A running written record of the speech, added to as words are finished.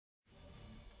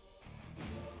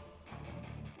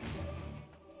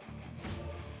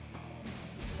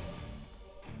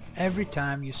every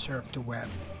time you surf the web,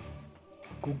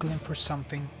 googling for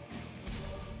something,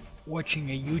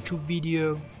 watching a YouTube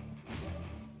video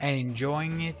and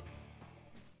enjoying it,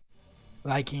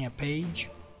 liking a page.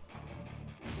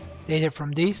 Data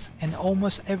from this and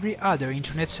almost every other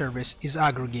internet service is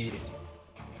aggregated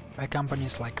by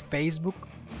companies like Facebook,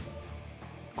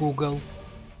 Google,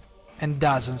 and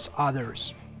dozens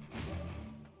others.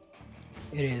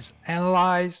 It is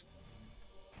analyzed,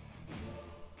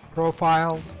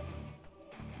 profiled,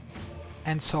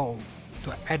 and sold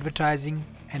to advertising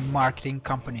and marketing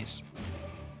companies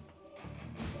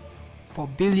for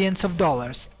billions of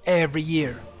dollars every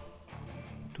year.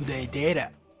 Today, data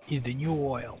is the new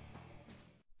oil.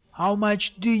 How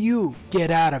much do you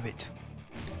get out of it?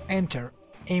 Enter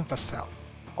InfoSell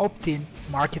opt-in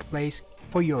marketplace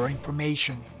for your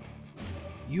information.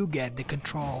 You get the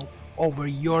control over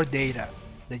your data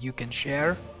that you can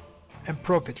share and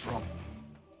profit from.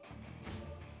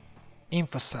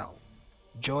 InfoSell.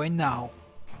 Join now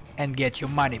and get your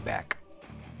money back.